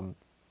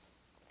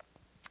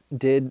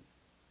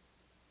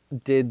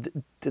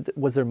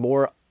 was there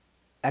more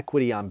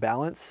equity on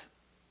balance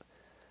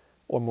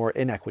or more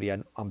inequity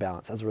on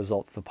balance as a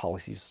result of the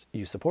policies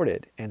you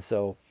supported? And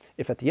so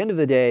if at the end of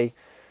the day,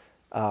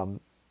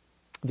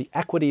 the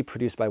equity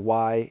produced by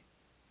Y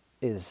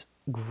is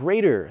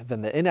greater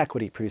than the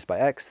inequity produced by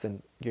X,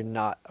 then you're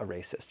not a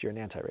racist, you're an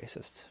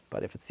anti-racist.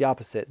 But if it's the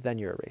opposite, then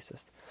you're a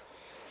racist.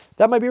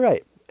 That might be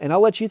right. And I'll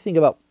let you think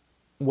about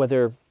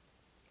whether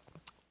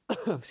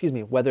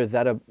whether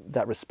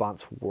that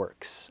response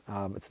works.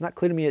 It's not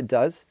clear to me it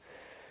does.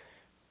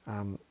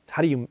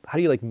 How do you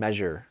like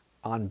measure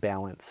on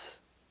balance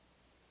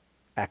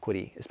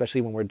equity,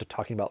 especially when we're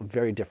talking about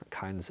very different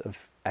kinds of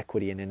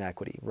equity and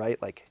inequity,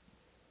 right? Like,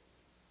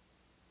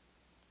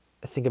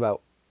 think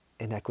about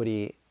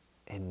inequity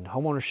in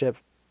homeownership,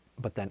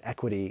 but then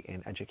equity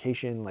in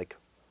education. Like,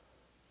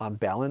 on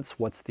balance,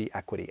 what's the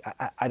equity?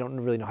 I don't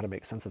really know how to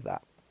make sense of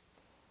that.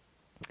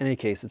 In any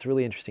case, it's a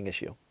really interesting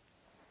issue.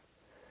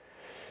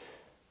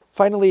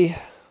 Finally,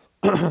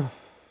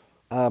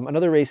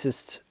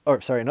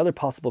 another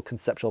possible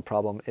conceptual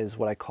problem is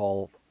what I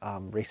call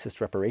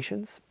racist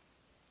reparations.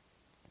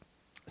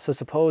 So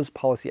suppose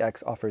policy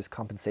X offers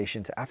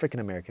compensation to African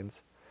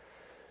Americans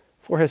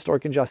for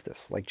historic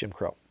injustice, like Jim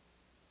Crow.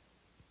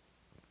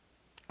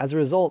 As a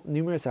result,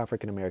 numerous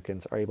African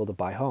Americans are able to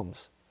buy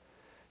homes.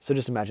 So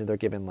just imagine they're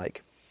given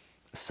like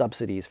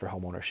subsidies for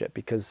home ownership,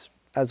 because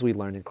as we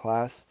learned in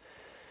class,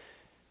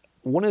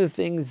 one of the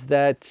things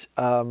that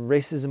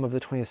racism of the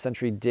 20th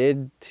century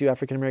did to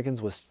African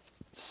Americans was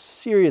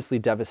seriously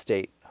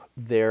devastate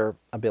their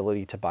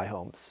ability to buy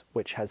homes,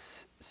 which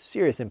has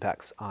serious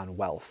impacts on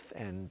wealth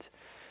and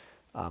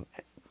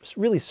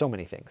really so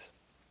many things.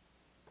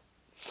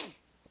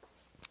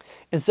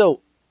 And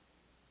so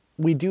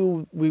we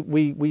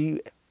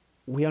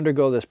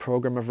undergo this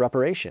program of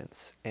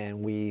reparations,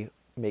 and we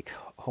make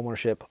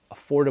homeownership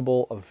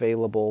affordable,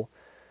 available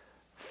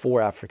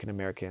for African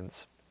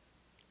Americans.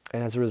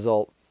 And as a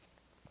result,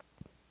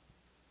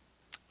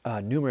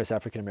 numerous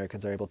African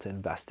Americans are able to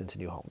invest into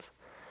new homes.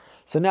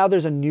 So now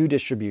there's a new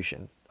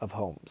distribution of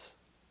homes.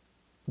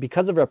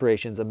 Because of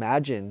reparations,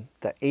 imagine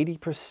that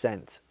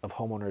 80% of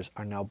homeowners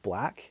are now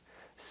black,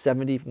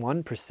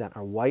 71%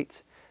 are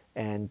white,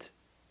 and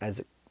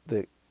as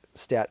the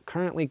stat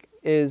currently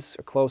is,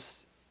 or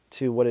close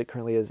to what it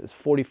currently is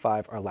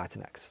 45 are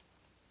Latinx.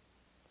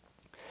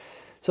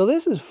 So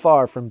this is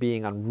far from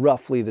being on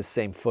roughly the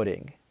same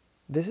footing.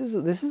 This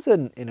is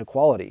an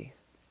inequality.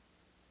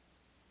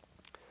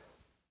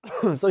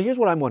 So here's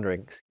what I'm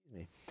wondering.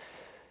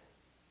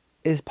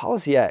 Is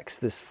Policy X,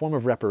 this form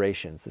of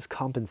reparations, this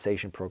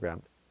compensation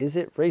program, is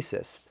it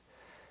racist?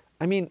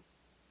 I mean,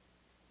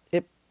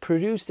 it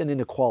produced an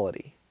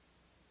inequality.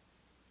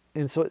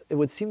 And so it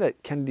would seem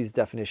that Kennedy's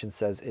definition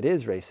says it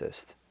is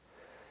racist.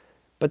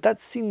 But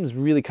that seems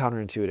really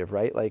counterintuitive,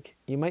 right? Like,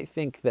 you might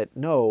think that,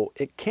 no,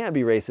 it can't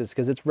be racist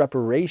because it's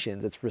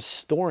reparations. It's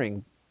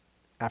restoring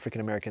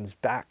African Americans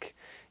back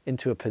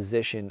into a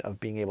position of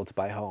being able to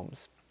buy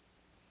homes.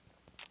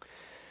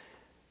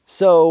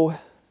 So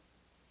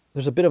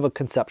there's a bit of a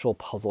conceptual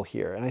puzzle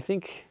here. And I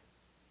think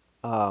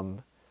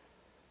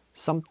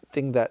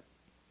something that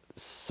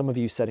some of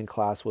you said in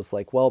class was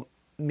like, well,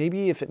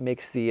 maybe if it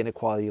makes the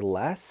inequality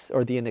less,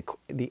 or the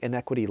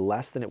inequity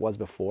less than it was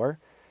before,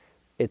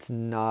 it's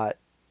not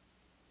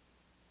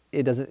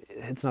a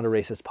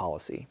racist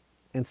policy.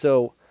 And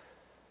so,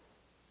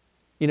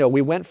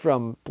 we went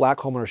from black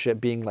homeownership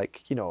being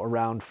like,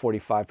 around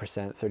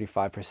 45%,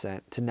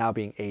 35% to now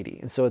being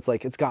 80%. And so it's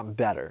like, it's gotten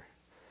better.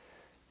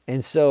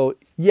 And so,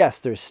 yes,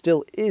 there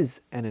still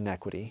is an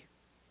inequity,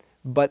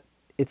 but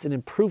it's an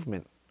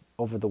improvement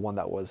over the one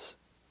that was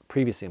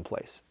previously in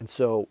place. And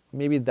so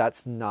maybe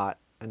that's not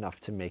enough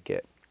to make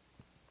it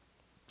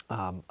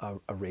a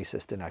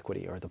racist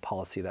inequity, or the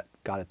policy that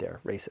got it there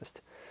racist.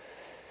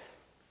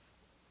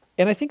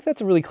 And I think that's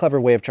a really clever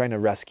way of trying to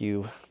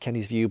rescue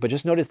Kendi's view, but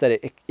just notice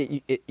that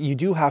you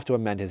do have to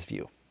amend his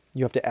view.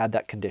 You have to add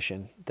that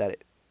condition that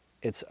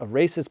it's a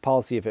racist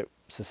policy if it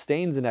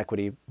sustains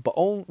inequity, but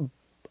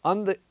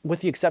with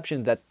the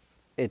exception that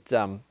it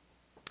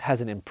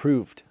hasn't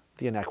improved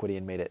the inequity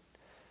and made it,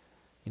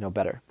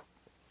 better.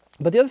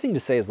 But the other thing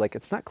to say is, like,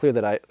 it's not clear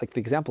that like the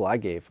example I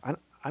gave, I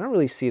don't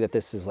really see that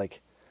this is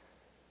like,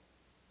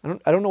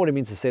 I don't know what it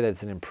means to say that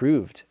it's an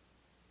improved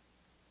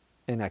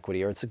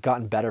inequity or it's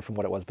gotten better from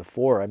what it was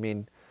before. I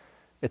mean,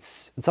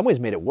 it's in some ways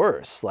made it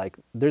worse. Like,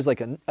 there's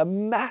like a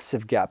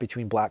massive gap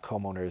between Black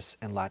homeowners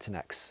and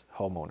Latinx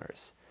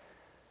homeowners.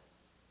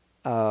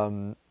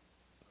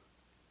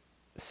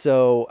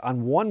 So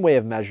on one way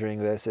of measuring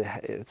this,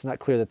 it's not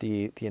clear that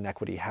the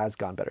inequity has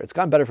gone better. It's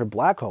gone better for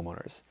Black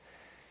homeowners.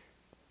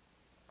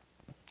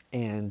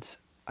 And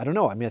I don't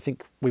know. I mean, I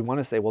think we want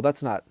to say, well,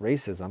 that's not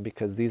racism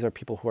because these are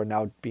people who are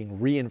now being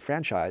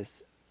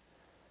re-enfranchised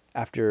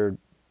after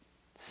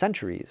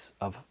centuries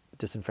of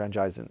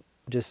disenfranchisement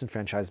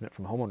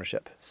from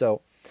homeownership.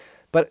 So,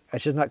 but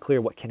it's just not clear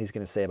what Kendi's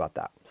going to say about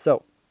that.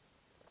 So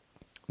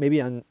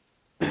maybe on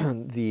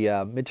the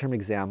midterm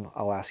exam,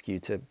 I'll ask you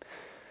to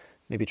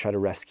maybe try to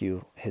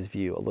rescue his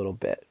view a little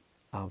bit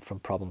from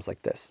problems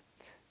like this.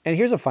 And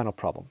here's a final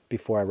problem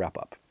before I wrap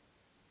up.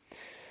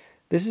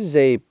 This is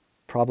a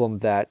problem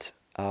that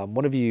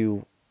one of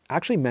you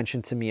actually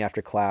mentioned to me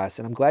after class,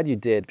 and I'm glad you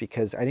did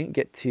because I didn't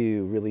get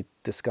to really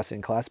discuss it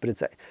in class, but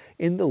it's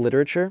in the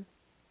literature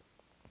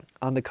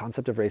on the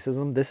concept of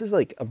racism. This is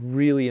like a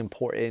really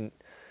important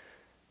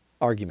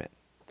argument.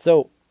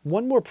 So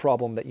one more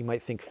problem that you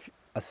might think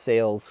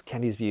assails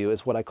Kendi's view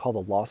is what I call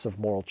the loss of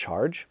moral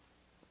charge.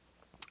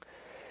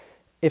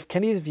 If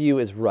Kendi's view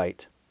is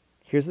right,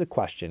 here's the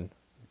question: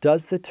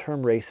 does the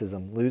term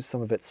racism lose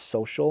some of its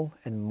social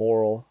and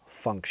moral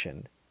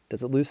function?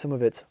 Does it lose some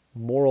of its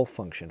moral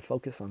function?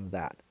 Focus on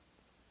that.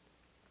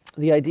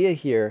 The idea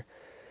here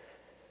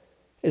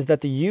is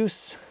that the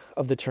use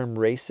of the term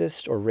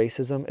racist or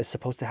racism is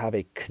supposed to have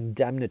a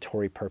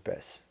condemnatory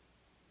purpose.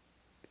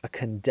 A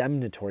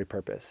condemnatory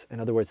purpose. In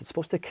other words, it's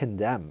supposed to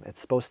condemn. It's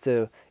supposed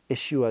to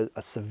issue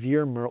a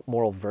severe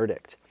moral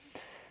verdict.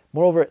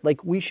 Moreover,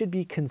 like, we should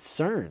be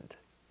concerned,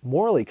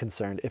 morally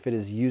concerned, if it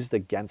is used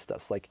against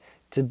us. Like,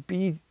 to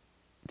be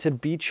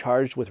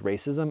charged with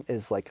racism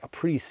is like a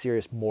pretty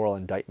serious moral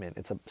indictment.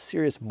 It's a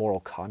serious moral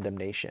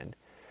condemnation.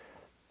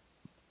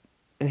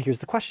 And here's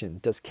the question: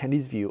 does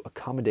Kendi's view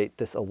accommodate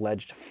this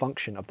alleged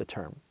function of the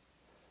term?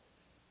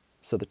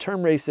 So the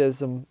term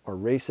racism or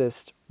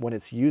racist, when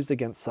it's used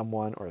against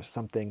someone or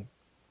something,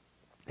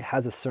 it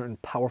has a certain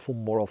powerful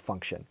moral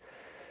function.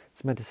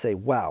 It's meant to say,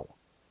 wow,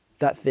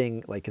 that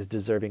thing like is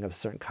deserving of a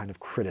certain kind of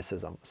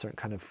criticism, a certain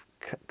kind of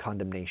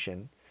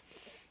condemnation,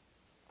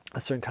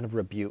 a certain kind of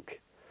rebuke.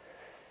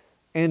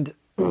 And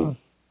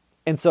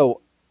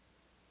so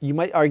you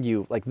might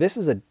argue, like, this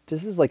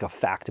is like a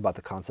fact about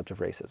the concept of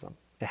racism.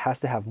 It has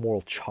to have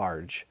moral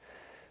charge.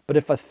 But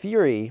if a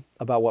theory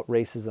about what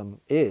racism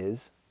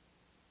is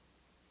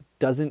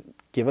doesn't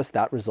give us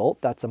that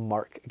result, that's a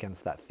mark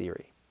against that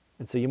theory.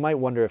 And so you might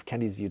wonder if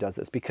Kendi's view does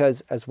this,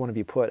 because as one of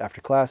you put after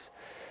class,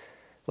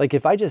 like,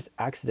 if I just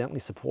accidentally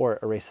support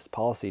a racist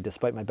policy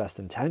despite my best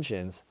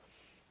intentions,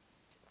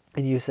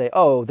 and you say,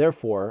 oh,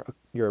 therefore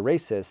you're a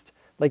racist,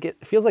 like,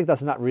 it feels like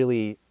that's not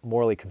really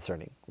morally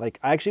concerning. Like,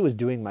 I actually was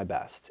doing my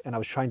best and I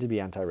was trying to be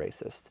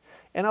anti-racist,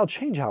 and I'll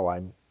change how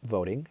I'm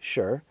voting,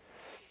 sure.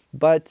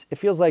 But it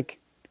feels like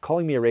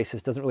calling me a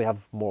racist doesn't really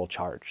have moral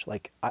charge.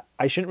 Like,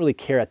 I shouldn't really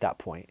care at that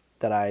point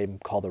that I'm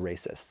called a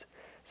racist.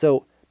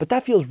 So, but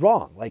that feels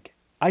wrong. Like,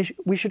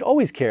 we should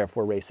always care if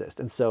we're racist.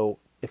 And so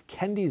if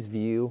Kendi's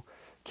view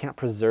can't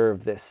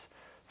preserve this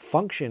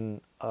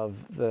function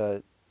of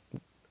the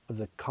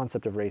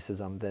concept of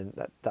racism, then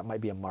that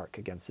might be a mark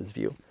against his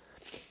view.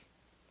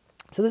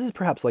 So this is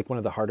perhaps like one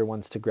of the harder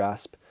ones to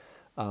grasp,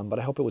 but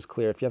I hope it was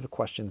clear. If you have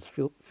questions,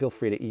 feel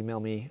free to email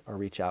me or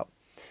reach out.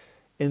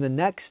 In the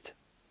next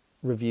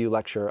review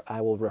lecture,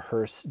 I will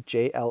rehearse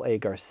J.L.A.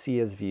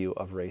 Garcia's view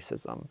of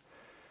racism.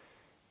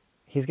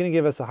 He's going to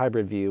give us a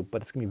hybrid view,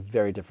 but it's going to be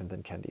very different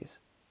than Kendi's.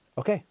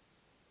 Okay,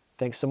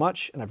 thanks so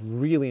much, and I've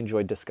really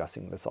enjoyed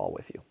discussing this all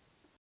with you.